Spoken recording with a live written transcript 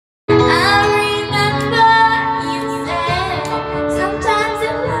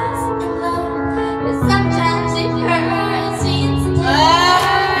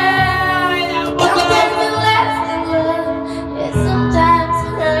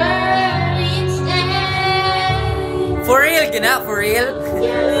breaking up for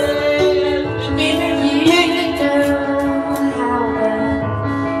real?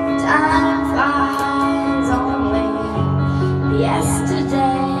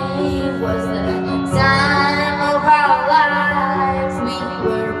 Yesterday was the time of our lives. We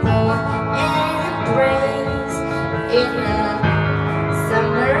were born and raised in the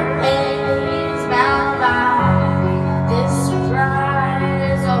summer haze, bound by this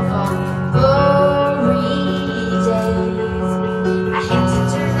surprise of our glory days. I hate to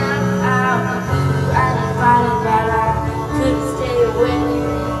turn out I invited, but I couldn't stay away.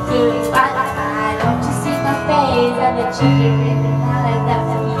 Couldn't fight. Don't you see my face and the chicken?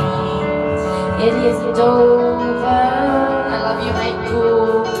 It isn't over. I love you,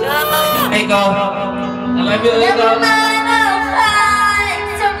 Michael. Michael, I love you, Never Michael. mind, I'll find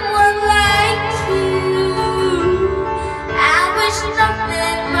someone like you. I wish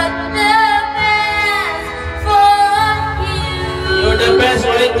nothing but the best for you. You're the best,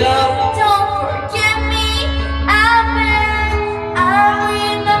 Michael. Don't forget me. I bet I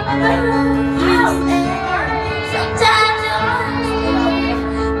remember you. Sometimes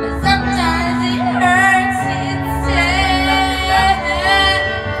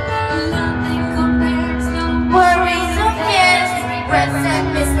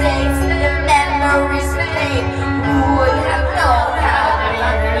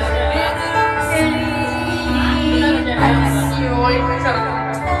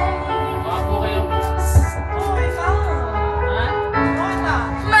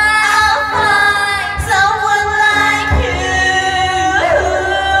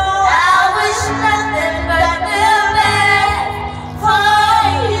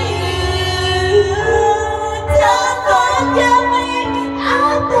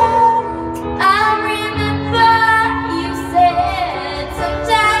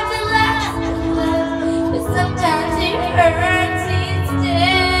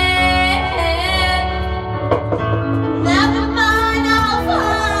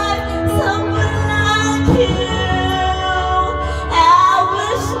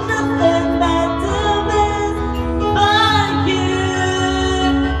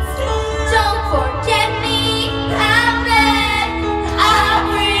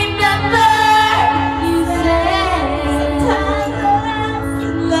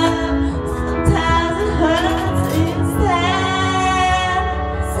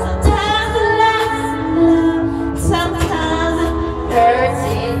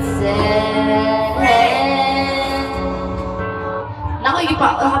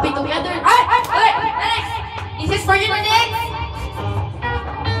happy together. Alright, next. Is this for you, next?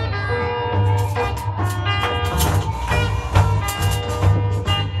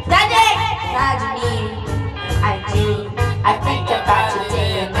 Daddy, I think about you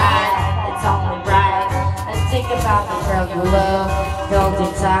day and night. It's only right. I think about the girl you love, held you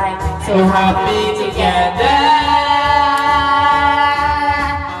tight, So happy together.